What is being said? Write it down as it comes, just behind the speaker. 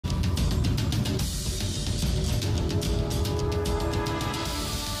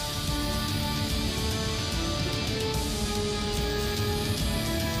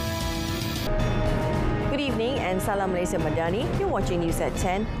and Salam Malaysia Madani. You're watching News at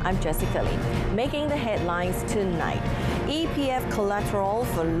 10. I'm Jessica Lee. Making the headlines tonight. EPF collateral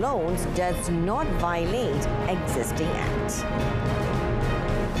for loans does not violate existing act.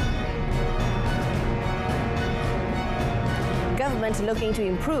 Government looking to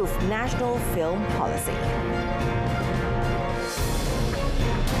improve national film policy.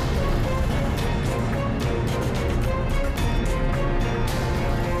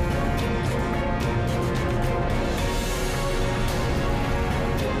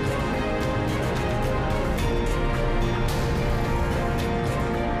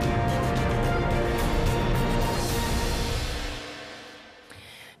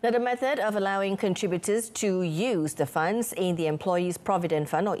 Now, the method of allowing contributors to use the funds in the Employees Provident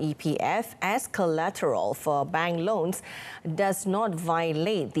Fund or EPF as collateral for bank loans does not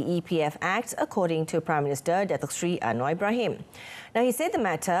violate the EPF Act, according to Prime Minister Datuk Seri Anwar Ibrahim. Now, he said the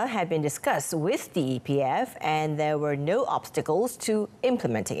matter had been discussed with the EPF and there were no obstacles to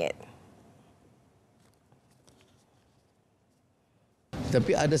implementing it.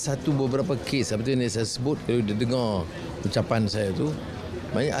 Tapi ada beberapa kes, seperti yang saya sebut, kalau dia dengar ucapan saya tu,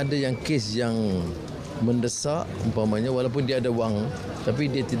 banyak ada yang kes yang mendesak, umpamanya walaupun dia ada wang, tapi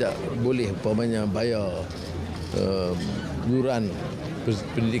dia tidak boleh umpamanya bayar yuran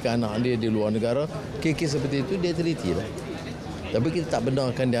pendidikan anak dia di luar negara. Kes seperti itu dia teliti lah. Tapi kita tak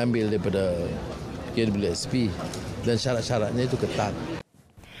benarkan dia ambil daripada KWSP dan syarat-syaratnya itu ketat.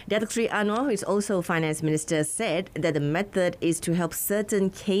 Datuk Seri Anwar, who is also Finance Minister, said that the method is to help certain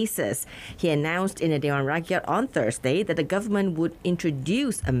cases. He announced in a Dewan Rakyat on Thursday that the government would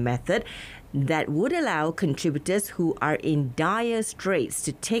introduce a method that would allow contributors who are in dire straits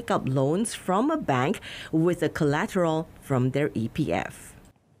to take up loans from a bank with a collateral from their EPF.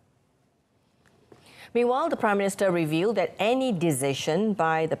 Meanwhile, the Prime Minister revealed that any decision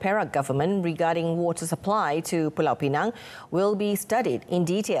by the Perak government regarding water supply to Pulau Pinang will be studied in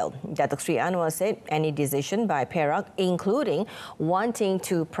detail. Datuk Seri Anwar said any decision by Perak, including wanting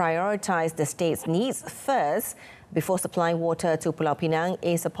to prioritise the state's needs first before supplying water to Pulau Pinang,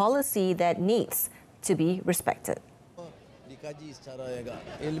 is a policy that needs to be respected. Dikaji secara agak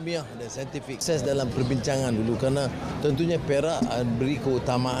ilmiah dan saintifik. Proses dalam perbincangan dulu kerana tentunya Perak beri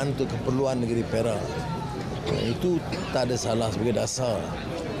keutamaan untuk keperluan negeri Perak. Itu tak ada salah sebagai dasar.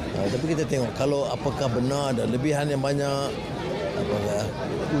 Tapi kita tengok kalau apakah benar ada lebihan yang banyak, apakah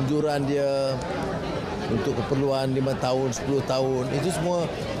unjuran dia untuk keperluan 5 tahun, 10 tahun, itu semua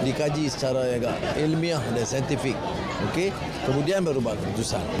dikaji secara agak ilmiah dan saintifik. Okey, kemudian baru buat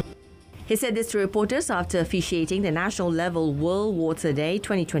keputusan. He said this to reporters after officiating the National Level World Water Day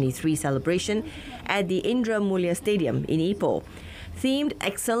 2023 celebration at the Indra Mulia Stadium in Ipoh. Themed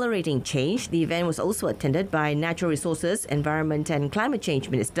Accelerating Change, the event was also attended by Natural Resources, Environment and Climate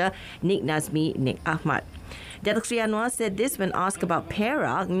Change Minister Nik Nazmi Nik Ahmad. Datuk Seri Anwar said this when asked about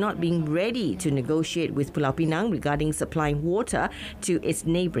Perak not being ready to negotiate with Pulau Pinang regarding supplying water to its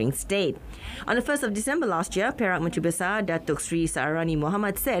neighbouring state. On the 1st of December last year, Perak Menteri Besar Datuk Seri Saarani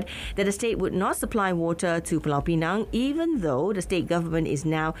Mohamad said that the state would not supply water to Pulau Pinang even though the state government is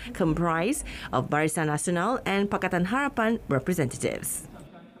now comprised of Barisan Nasional and Pakatan Harapan representatives.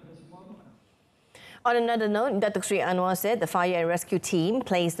 On another note, Datuk Seri Anwar said the fire and rescue team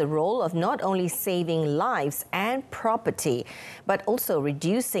plays the role of not only saving lives and property, but also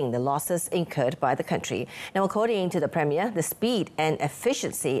reducing the losses incurred by the country. Now, according to the Premier, the speed and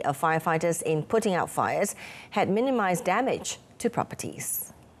efficiency of firefighters in putting out fires had minimised damage to properties.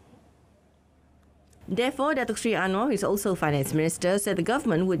 Therefore, Datuk Seri Anwar, who is also Finance Minister, said the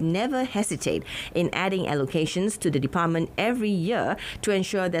government would never hesitate in adding allocations to the department every year to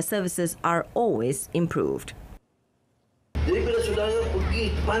ensure their services are always improved. Jadi bila saudara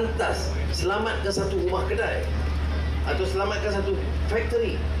pergi pantas selamatkan satu rumah kedai atau selamatkan satu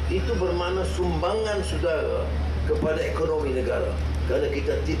factory, itu bermakna sumbangan saudara kepada ekonomi negara. Kerana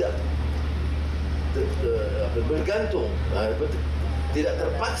kita tidak bergantung, tidak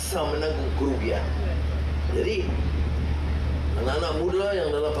terpaksa menanggung kerugian. Jadi, anak-anak muda yang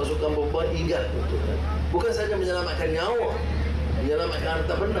dalam pasukan bomba ingat bukan saja menyelamatkan nyawa, menyelamatkan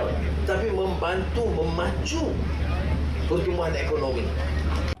harta benda, tapi membantu memacu pertumbuhan ekonomi.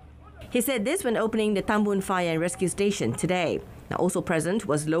 He said this when opening the Tambun Fire and Rescue Station today. Now, also present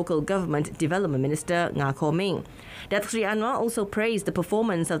was Local Government Development Minister Nga Khaw Ming. Datuk Seri Anwar also praised the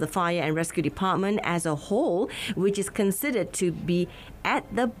performance of the Fire and Rescue Department as a whole, which is considered to be at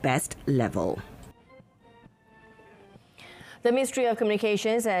the best level. The Ministry of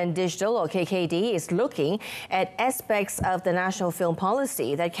Communications and Digital, or KKD, is looking at aspects of the national film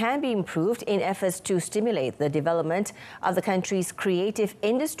policy that can be improved in efforts to stimulate the development of the country's creative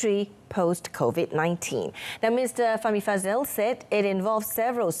industry post-COVID-19. Now, Mr. Fahmi Fazil said it involves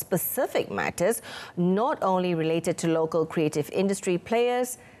several specific matters, not only related to local creative industry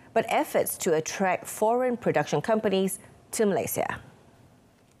players, but efforts to attract foreign production companies to Malaysia.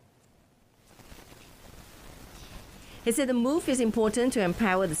 He said the move is important to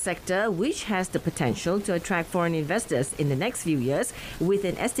empower the sector, which has the potential to attract foreign investors in the next few years with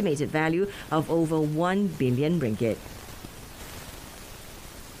an estimated value of over 1 billion ringgit.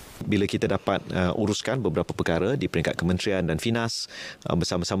 Bila kita dapat uruskan beberapa perkara di peringkat kementerian dan Finas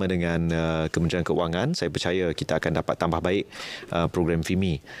bersama-sama dengan Kementerian Keuangan, saya percaya kita akan dapat tambah baik program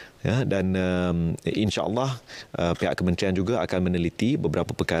FIMI. Ya, dan insya-Allah pihak kementerian juga akan meneliti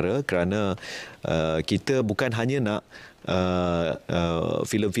beberapa perkara kerana kita bukan hanya nak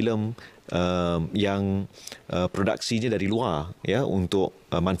filem-filem yang produksinya dari luar, ya, untuk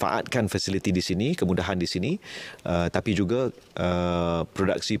manfaatkan fasiliti di sini, kemudahan di sini, tapi juga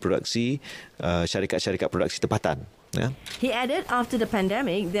produksi-produksi syarikat-syarikat produksi tempatan. Yeah. He added after the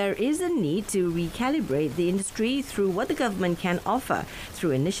pandemic, there is a need to recalibrate the industry through what the government can offer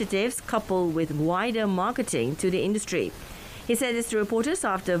through initiatives coupled with wider marketing to the industry. He said this to reporters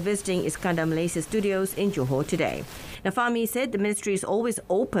after visiting Iskandar Malaysia Studios in Johor today. Now, Fahmi said the ministry is always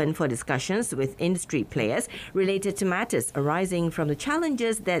open for discussions with industry players related to matters arising from the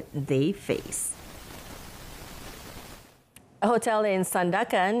challenges that they face. A hotel in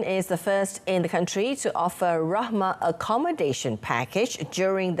Sandakan is the first in the country to offer Rahmah accommodation package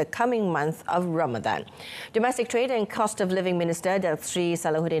during the coming month of Ramadan. Domestic Trade and Cost of Living Minister Dr. Sri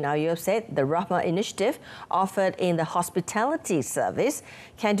Salahuddin Ayub said the Rahmah initiative offered in the hospitality service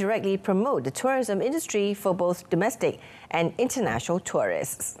can directly promote the tourism industry for both domestic and international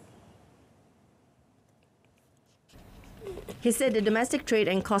tourists. He said the Domestic Trade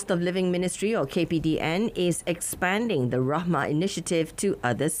and Cost of Living Ministry, or KPDN, is expanding the Rahmah initiative to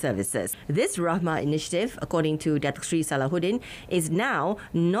other services. This Rahmah initiative, according to Datuk Sri Salahuddin, is now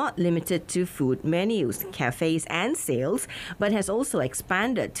not limited to food menus, cafes and sales, but has also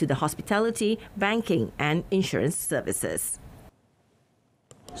expanded to the hospitality, banking and insurance services.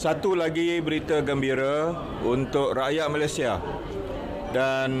 Satu lagi berita gembira untuk rakyat Malaysia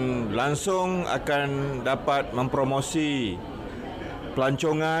dan langsung akan dapat mempromosi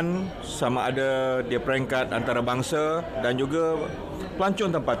pelancongan sama ada dia peringkat antarabangsa dan juga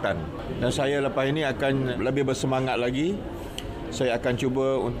pelancong tempatan. Dan saya lepas ini akan lebih bersemangat lagi. Saya akan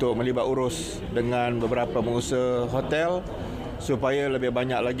cuba untuk melibat urus dengan beberapa pengusaha hotel supaya lebih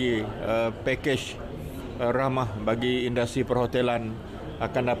banyak lagi pakej Rahmah bagi industri perhotelan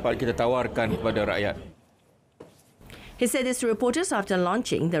akan dapat kita tawarkan kepada rakyat. He said this to reporters after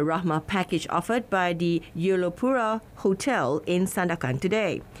launching the Rahmah package offered by the Yelopura Hotel in Sandakan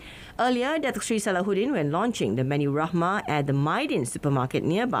today. Earlier, Datuk Sri Salahuddin, when launching the menu Rahmah at the Maidin supermarket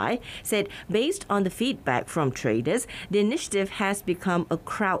nearby, said based on the feedback from traders, the initiative has become a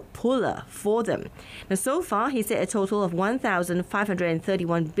crowd puller for them. Now, so far, he said a total of 1,531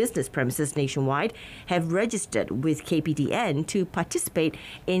 business premises nationwide have registered with KPDN to participate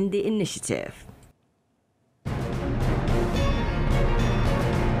in the initiative.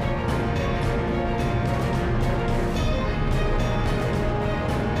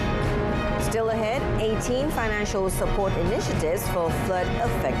 Still ahead, 18 financial support initiatives for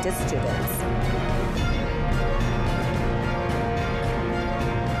flood-affected students.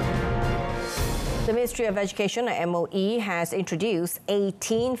 The Ministry of Education, or MOE, has introduced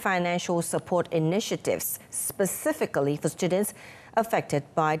 18 financial support initiatives specifically for students affected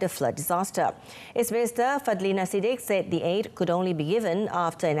by the flood disaster. Its Minister Fadlina Siddiq said the aid could only be given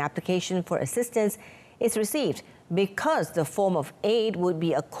after an application for assistance is received, because the form of aid would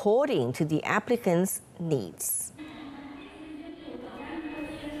be according to the applicant's needs.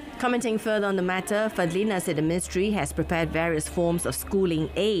 Commenting further on the matter, Fadlina said the ministry has prepared various forms of schooling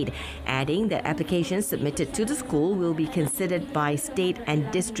aid, adding that applications submitted to the school will be considered by state and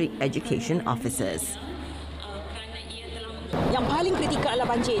district education officers. Yang paling kritikal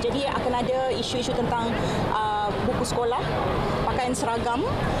adalah banjir. Jadi akan ada isu-isu tentang buku sekolah, pakaian seragam,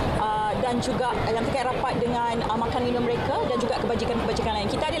 dan juga yang terkait rapat dengan makan minum mereka dan juga kebajikan-kebajikan lain.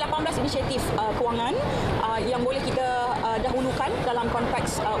 Kita ada 18 inisiatif kewangan yang boleh kita dahulukan dalam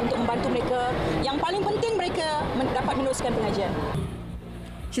konteks untuk membantu mereka. Yang paling penting mereka dapat meneruskan pengajian.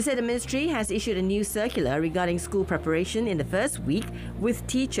 She said the ministry has issued a new circular regarding school preparation in the first week, with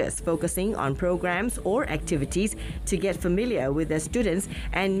teachers focusing on programs or activities to get familiar with their students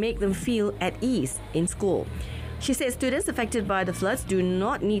and make them feel at ease in school. She says students affected by the floods do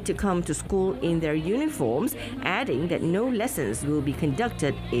not need to come to school in their uniforms, adding that no lessons will be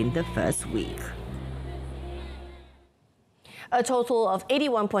conducted in the first week. A total of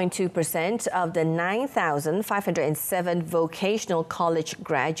 81.2% of the 9,507 vocational college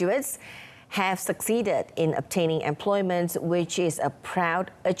graduates have succeeded in obtaining employment, which is a proud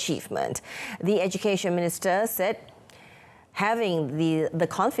achievement. The Education Minister said having the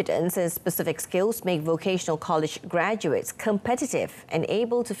confidence and specific skills make vocational college graduates competitive and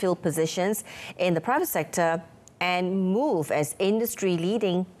able to fill positions in the private sector and move as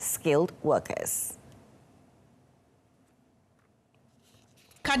industry-leading skilled workers.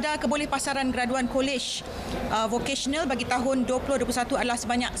 Kadar kebolehpasaran graduan kolej vocational bagi tahun 2021 adalah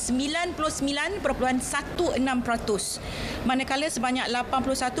sebanyak 99.16%, manakala sebanyak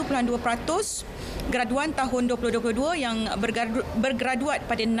 81.2% graduan tahun 2022 yang bergraduat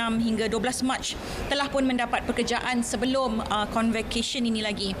pada 6 hingga 12 Mac telah pun mendapat pekerjaan sebelum convocation ini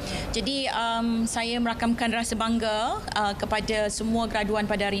lagi. Jadi saya merakamkan rasa bangga kepada semua graduan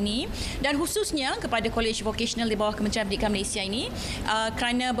pada hari ini dan khususnya kepada kolej vocational di bawah Kementerian Pendidikan Malaysia ini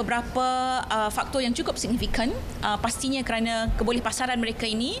kerana beberapa faktor yang cukup signifikan, pastinya kerana kebolehpasaran mereka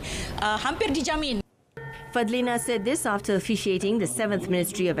ini hampir dijamin. Fadlina said this after officiating the 7th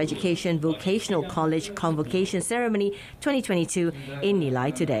Ministry of Education Vocational College Convocation Ceremony 2022 in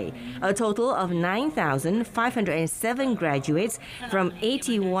Nilai today. A total of 9,507 graduates from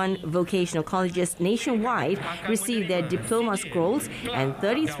 81 vocational colleges nationwide received their diploma scrolls, and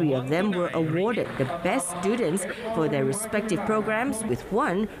 33 of them were awarded the best students for their respective programs, with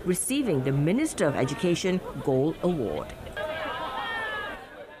one receiving the Minister of Education Gold Award.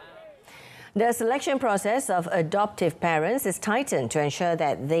 The selection process of adoptive parents is tightened to ensure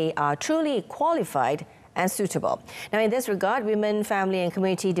that they are truly qualified and suitable. Now, in this regard, Women, Family and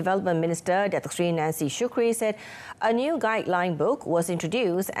Community Development Minister Datuk Seri Nancy Shukri said a new guideline book was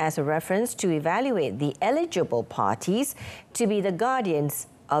introduced as a reference to evaluate the eligible parties to be the guardians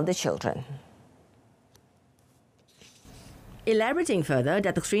of the children. Elaborating further,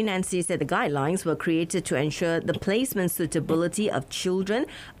 Datuk Seri Nancy said the guidelines were created to ensure the placement suitability of children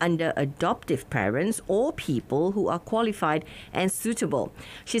under adoptive parents or people who are qualified and suitable.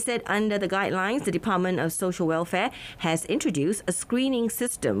 She said under the guidelines, the Department of Social Welfare has introduced a screening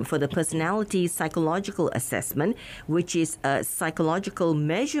system for the personality psychological assessment, which is a psychological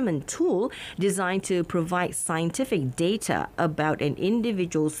measurement tool designed to provide scientific data about an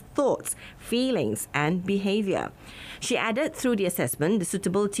individual's thoughts, feelings and behavior. She added through the assessment, the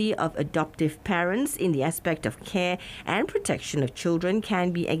suitability of adoptive parents in the aspect of care and protection of children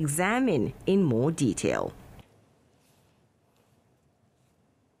can be examined in more detail.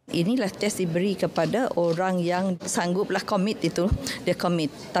 Inilah tes diberi kepada orang yang sangguplah komit itu, dia komit.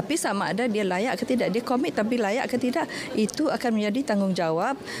 Tapi sama ada dia layak ke tidak, dia komit tapi layak ke tidak, itu akan menjadi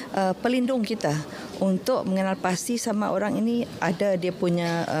tanggungjawab pelindung kita untuk mengenal pasti sama orang ini ada dia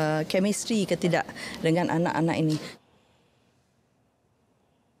punya chemistry ke tidak dengan anak-anak ini.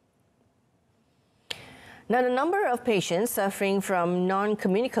 Now, the number of patients suffering from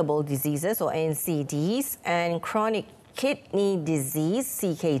non-communicable diseases or NCDs and chronic kidney disease,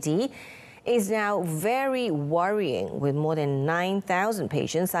 CKD, is now very worrying, with more than 9,000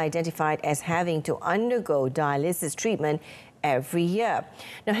 patients identified as having to undergo dialysis treatment every year.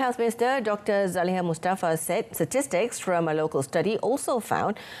 Now, Health Minister Dr. Zaliha Mustafa said statistics from a local study also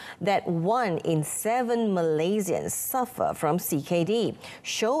found that 1 in 7 Malaysians suffer from CKD,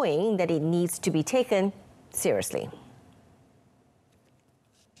 showing that it needs to be taken seriously.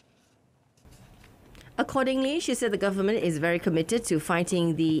 Accordingly, she said the government is very committed to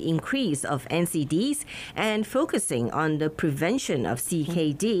fighting the increase of NCDs and focusing on the prevention of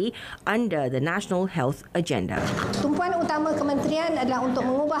CKD under the National Health Agenda. Tumpuan utama kementerian adalah untuk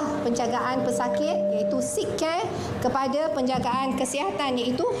mengubah penjagaan pesakit iaitu sick care kepada penjagaan kesihatan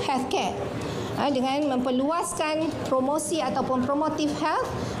iaitu health care, dengan memperluaskan promosi ataupun promotive health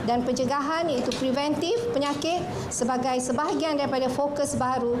dan pencegahan iaitu preventif penyakit sebagai sebahagian daripada fokus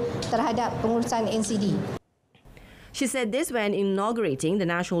baru terhadap pengurusan NCD. She said this when inaugurating the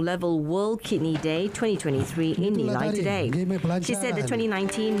National Level World Kidney Day 2023 in Nilai today. She said the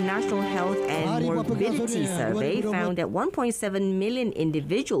 2019 National Health and Morbidity Survey found that 1.7 million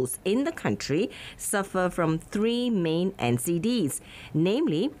individuals in the country suffer from 3 main NCDs,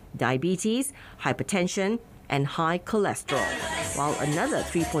 namely diabetes, hypertension, and high cholesterol, while another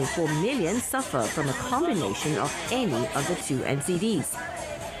 3.4 million suffer from a combination of any of the 2 NCDs.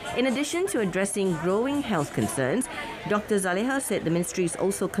 In addition to addressing growing health concerns, Dr. Zaliha said the ministry is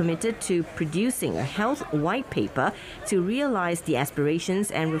also committed to producing a health white paper to realise the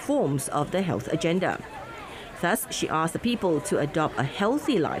aspirations and reforms of the health agenda. Thus, she asked the people to adopt a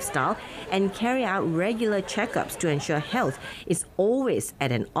healthy lifestyle and carry out regular checkups to ensure health is always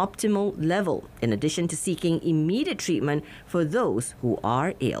at an optimal level, in addition to seeking immediate treatment for those who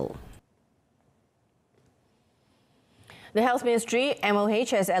are ill. The Health Ministry,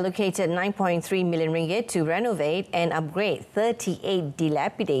 MOH, has allocated 9.3 million ringgit to renovate and upgrade 38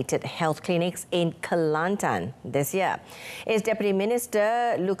 dilapidated health clinics in Kelantan this year. Its Deputy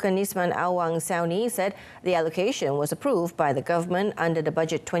Minister, Lukanisman Awang Sauni, said the allocation was approved by the government under the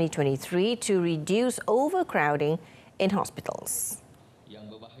Budget 2023 to reduce overcrowding in hospitals.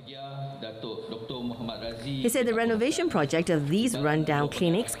 He said the renovation project of these rundown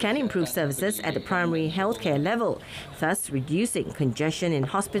clinics can improve services at the primary healthcare level, thus reducing congestion in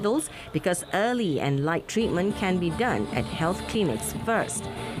hospitals because early and light treatment can be done at health clinics first.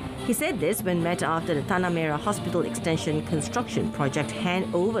 He said this when met after the Tanah Merah Hospital Extension construction project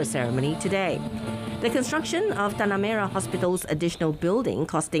handover ceremony today. The construction of Tanah Merah Hospital's additional building,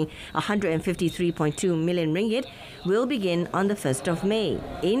 costing 153.2 million ringgit, will begin on the 1st of May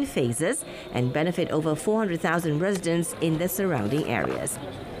in phases and benefit over 400,000 residents in the surrounding areas.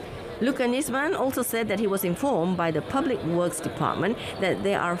 Lukanisman also said that he was informed by the Public Works Department that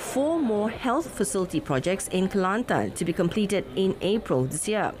there are 4 more health facility projects in Kelantan to be completed in April this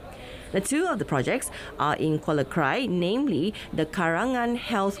year. The 2 of the projects are in Kuala Krai, namely the Karangan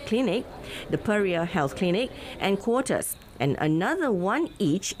Health Clinic, the Peria Health Clinic and Quarters, and another 1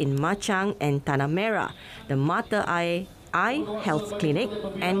 each in Machang and Tanah Merah, the Mata Eye Health Clinic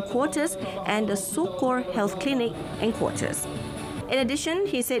and Quarters and the Sokor Health Clinic and Quarters. In addition,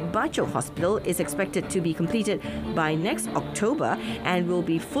 he said Bachok Hospital is expected to be completed by next October and will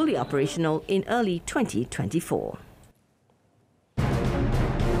be fully operational in early 2024.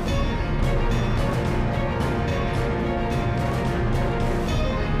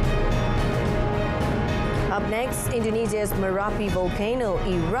 Up next, Indonesia's Merapi volcano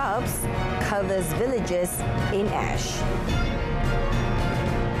erupts, covers villages in ash.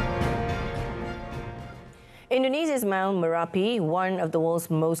 Indonesia's Mount Merapi, one of the world's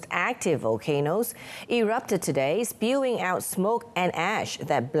most active volcanoes, erupted today, spewing out smoke and ash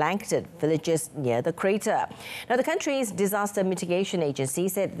that blanketed villages near the crater. Now, the country's disaster mitigation agency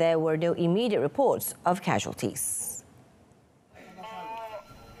said there were no immediate reports of casualties.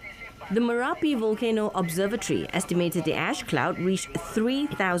 The Merapi Volcano Observatory estimated the ash cloud reached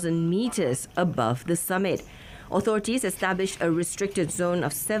 3,000 meters above the summit. Authorities established a restricted zone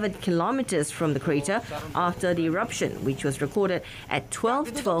of 7 kilometers from the crater after the eruption, which was recorded at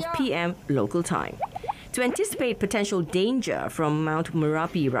 12:12 p.m. local time. To anticipate potential danger from Mount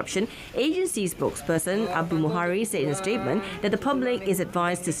Merapi eruption, agency spokesperson Abu Muhari said in a statement that the public is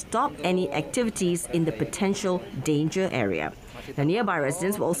advised to stop any activities in the potential danger area. The nearby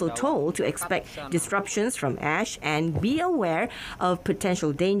residents were also told to expect disruptions from ash and be aware of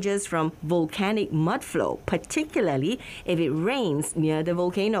potential dangers from volcanic mud flow, particularly if it rains near the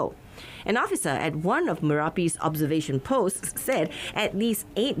volcano. An officer at one of Merapi's observation posts said at least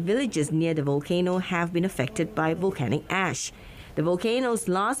 8 villages near the volcano have been affected by volcanic ash. The volcano's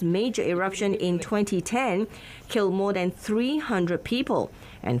last major eruption in 2010 killed more than 300 people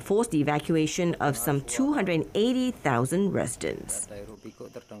and forced the evacuation of some 280,000 residents.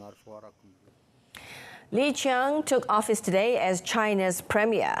 Li Qiang took office today as China's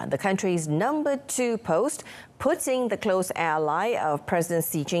premier, the country's number 2 post, putting the close ally of President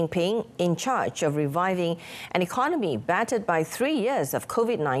Xi Jinping in charge of reviving an economy battered by 3 years of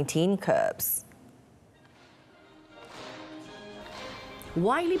COVID-19 curbs.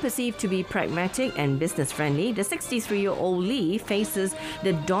 Widely perceived to be pragmatic and business-friendly, the 63-year-old Li faces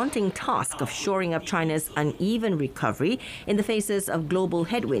the daunting task of shoring up China's uneven recovery in the faces of global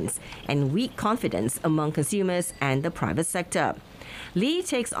headwinds and weak confidence among consumers and the private sector. Li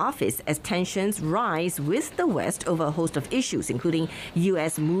takes office as tensions rise with the West over a host of issues, including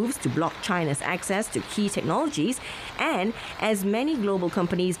U.S. moves to block China's access to key technologies, and as many global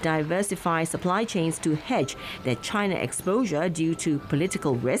companies diversify supply chains to hedge their China exposure due to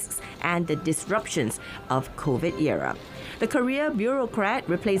political risks and the disruptions of COVID era. The career bureaucrat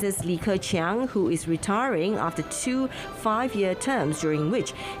replaces Li Keqiang, who is retiring after 2 5-year terms during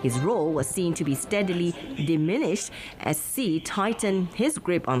which his role was seen to be steadily diminished as Xi tightened his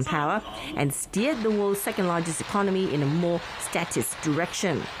grip on power and steered the world's second-largest economy in a more statist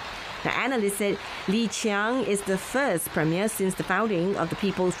direction. The analyst said Li Qiang is the first premier since the founding of the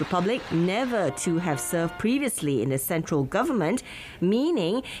People's Republic never to have served previously in the central government,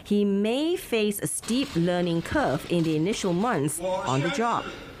 meaning he may face a steep learning curve in the initial months on the job.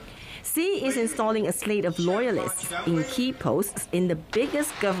 Xi is installing a slate of loyalists in key posts in the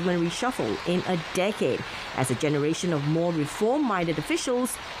biggest government reshuffle in a decade as a generation of more reform-minded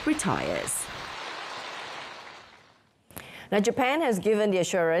officials retires. Now, Japan has given the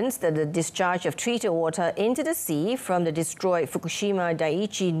assurance that the discharge of treated water into the sea from the destroyed Fukushima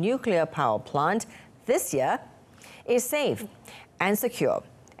Daiichi nuclear power plant this year is safe and secure,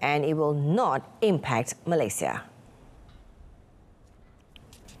 and it will not impact Malaysia.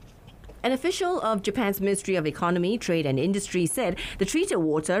 An official of Japan's Ministry of Economy, Trade and Industry said the treated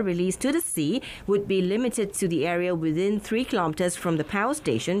water released to the sea would be limited to the area within 3 kilometers from the power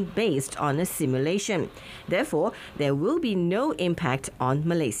station based on a simulation. Therefore, there will be no impact on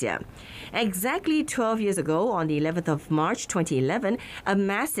Malaysia. Exactly 12 years ago, on the 11th of March 2011, a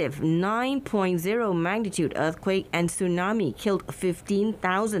massive 9.0 magnitude earthquake and tsunami killed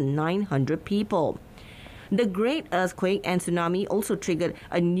 15,900 people. The great earthquake and tsunami also triggered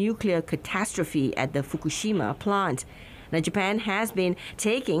a nuclear catastrophe at the Fukushima plant. Now, Japan has been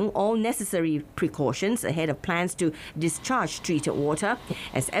taking all necessary precautions ahead of plans to discharge treated water,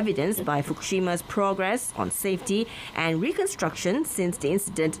 as evidenced by Fukushima's progress on safety and reconstruction since the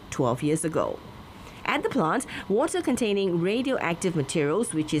incident 12 years ago. At the plant, water containing radioactive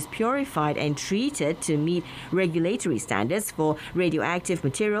materials, which is purified and treated to meet regulatory standards for radioactive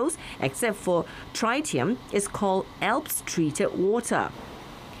materials, except for tritium, is called ALPS treated water.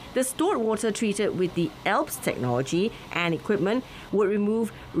 The stored water treated with the ALPS technology and equipment would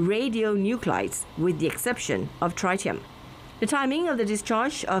remove radionuclides, with the exception of tritium. The timing of the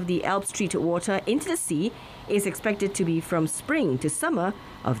discharge of the ALPS treated water into the sea is expected to be from spring to summer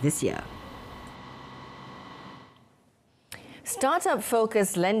of this year.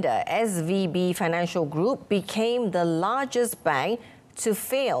 Startup-focused lender SVB Financial Group became the largest bank to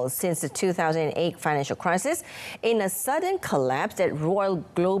fail since the 2008 financial crisis in a sudden collapse that roiled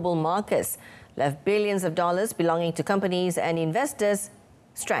global markets, left billions of dollars belonging to companies and investors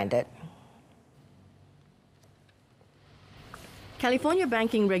stranded. California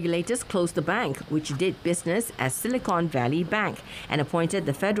banking regulators closed the bank, which did business as Silicon Valley Bank, and appointed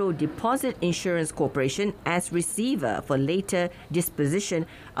the Federal Deposit Insurance Corporation as receiver for later disposition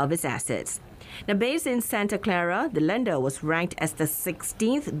of its assets. Now, based in Santa Clara, the lender was ranked as the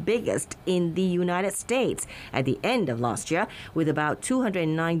 16th biggest in the United States at the end of last year, with about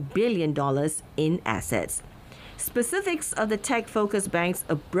 $209 billion in assets. Specifics of the tech-focused bank's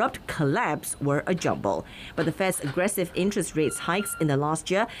abrupt collapse were a jumble, but the Fed's aggressive interest rates hikes in the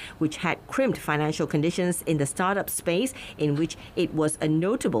last year, which had crimped financial conditions in the startup space in which it was a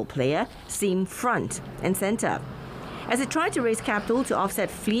notable player, seemed front and center. As it tried to raise capital to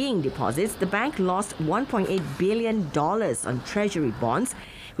offset fleeing deposits, the bank lost $1.8 billion on treasury bonds,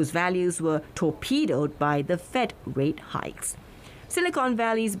 whose values were torpedoed by the Fed rate hikes. Silicon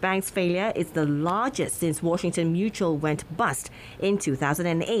Valley's bank's failure is the largest since Washington Mutual went bust in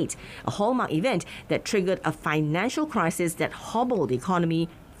 2008, a hallmark event that triggered a financial crisis that hobbled the economy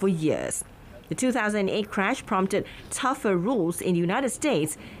for years. The 2008 crash prompted tougher rules in the United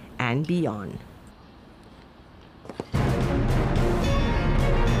States and beyond.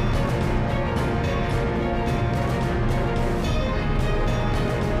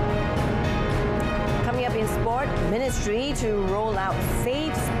 Ministry to roll out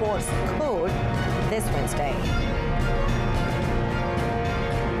Safe Sports Code this Wednesday.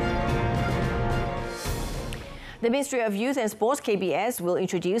 The Ministry of Youth and Sports, KBS, will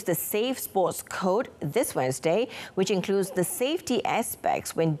introduce the Safe Sports Code this Wednesday, which includes the safety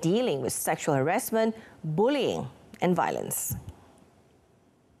aspects when dealing with sexual harassment, bullying and violence.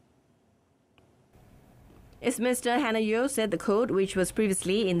 Its Minister Hannah Yeoh said the code, which was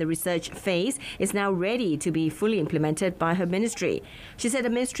previously in the research phase, is now ready to be fully implemented by her ministry. She said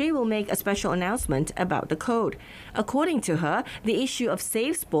the ministry will make a special announcement about the code. According to her, the issue of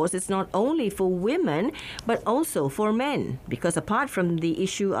safe sports is not only for women, but also for men, because apart from the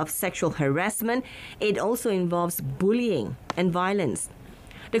issue of sexual harassment, it also involves bullying and violence.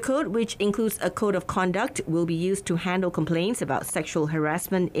 The code, which includes a code of conduct, will be used to handle complaints about sexual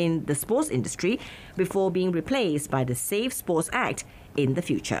harassment in the sports industry before being replaced by the Safe Sports Act in the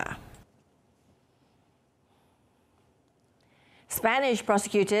future. Spanish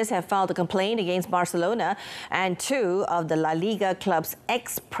prosecutors have filed a complaint against Barcelona and 2 of the La Liga club's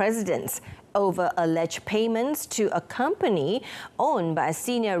ex-presidents over alleged payments to a company owned by a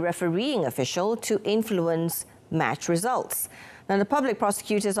senior refereeing official to influence match results. Now, the Public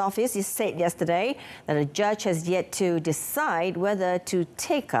Prosecutor's Office said yesterday that a judge has yet to decide whether to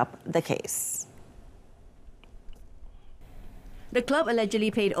take up the case. The club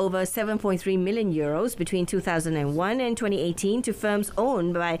allegedly paid over 7.3 million euros between 2001 and 2018 to firms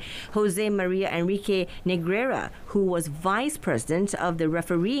owned by Jose Maria Enrique Negreira, who was vice president of the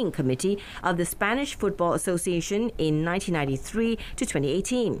refereeing committee of the Spanish Football Association in 1993 to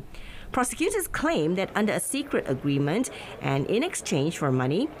 2018. Prosecutors claim that under a secret agreement and in exchange for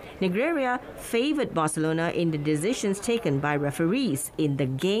money, Negreira favoured Barcelona in the decisions taken by referees in the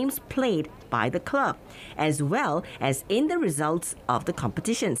games played by the club, as well as in the results of the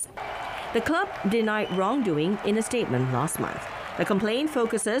competitions. The club denied wrongdoing in a statement last month. The complaint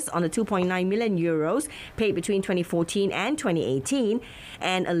focuses on the 2.9 million euros paid between 2014 and 2018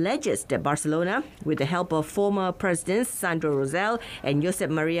 and alleges that Barcelona, with the help of former presidents Sandro Rosell and Josep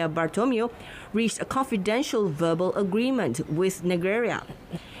Maria Bartomeu, reached a confidential verbal agreement with Negreira.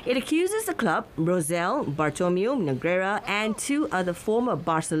 It accuses the club, Rosell, Bartomeu, Negreira and 2 other former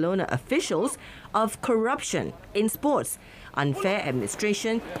Barcelona officials of corruption in sports, unfair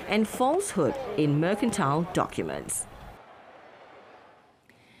administration and falsehood in mercantile documents.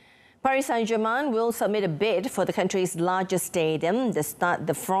 Paris Saint-Germain will submit a bid for the country's largest stadium, the Stade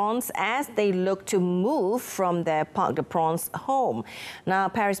de France, as they look to move from their Parc des Princes home. Now,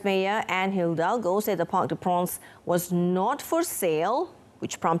 Paris Mayor Anne Hidalgo said the Parc des Princes was not for sale,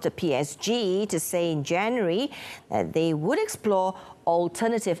 which prompted PSG to say in January that they would explore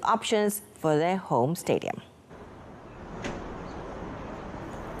alternative options for their home stadium.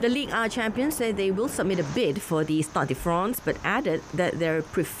 The Ligue 1 champions said they will submit a bid for the Stade de France, but added that their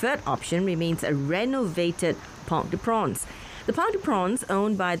preferred option remains a renovated Parc des Princes. The Parc des Princes,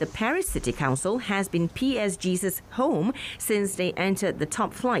 owned by the Paris City Council, has been PSG's home since they entered the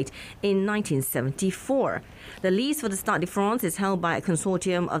top flight in 1974. The lease for the Stade de France is held by a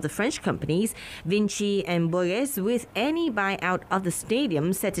consortium of the French companies Vinci and Bouygues, with any buyout of the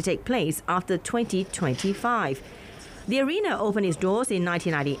stadium set to take place after 2025. The arena opened its doors in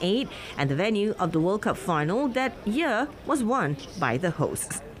 1998, and the venue of the World Cup final that year was won by the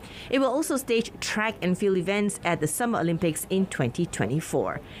hosts. It will also stage track and field events at the Summer Olympics in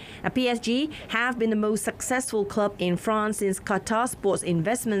 2024. Now, PSG have been the most successful club in France since Qatar Sports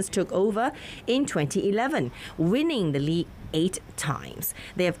Investments took over in 2011, winning the league 8 times.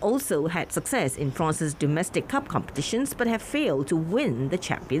 They have also had success in France's domestic cup competitions, but have failed to win the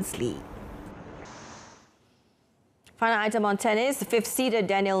Champions League. Final item on tennis, 5th-seeder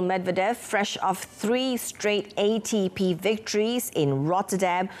Daniil Medvedev, fresh off 3 straight ATP victories in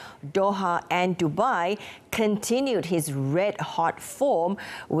Rotterdam, Doha and Dubai, continued his red-hot form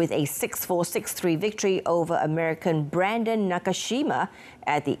with a 6-4, 6-3 victory over American Brandon Nakashima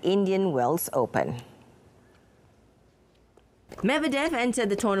at the Indian Wells Open. Medvedev entered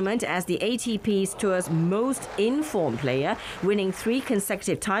the tournament as the ATP's tour's most informed player, winning 3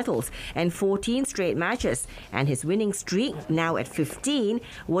 consecutive titles and 14 straight matches. And his winning streak, now at 15,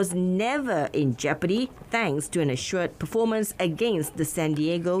 was never in jeopardy thanks to an assured performance against the San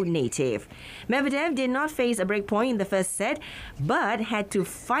Diego native. Medvedev did not face a break point in the first set, but had to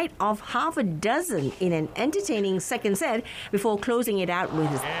fight off half a dozen in an entertaining second set before closing it out with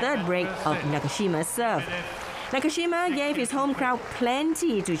his third break of Nakashima's serve. Nakashima gave his home crowd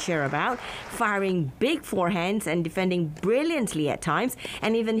plenty to cheer about, firing big forehands and defending brilliantly at times,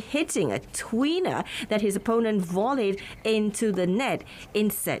 and even hitting a tweener that his opponent volleyed into the net in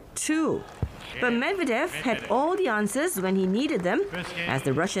set 2. But Medvedev had all the answers when he needed them, as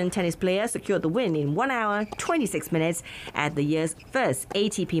the Russian tennis player secured the win in 1 hour, 26 minutes at the year's first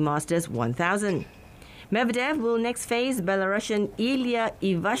ATP Masters 1000. Medvedev will next face Belarusian Ilya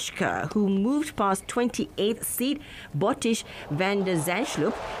Ivashka, who moved past 28th seed Botish van der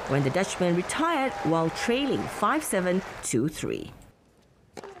Zandschulp when the Dutchman retired while trailing 5-7, 2-3.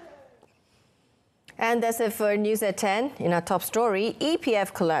 And that's it for News at 10. In our top story,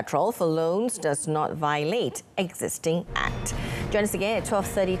 EPF collateral for loans does not violate existing act. Join us again at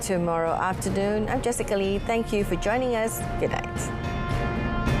 12:30 tomorrow afternoon. I'm Jessica Lee. Thank you for joining us. Good night.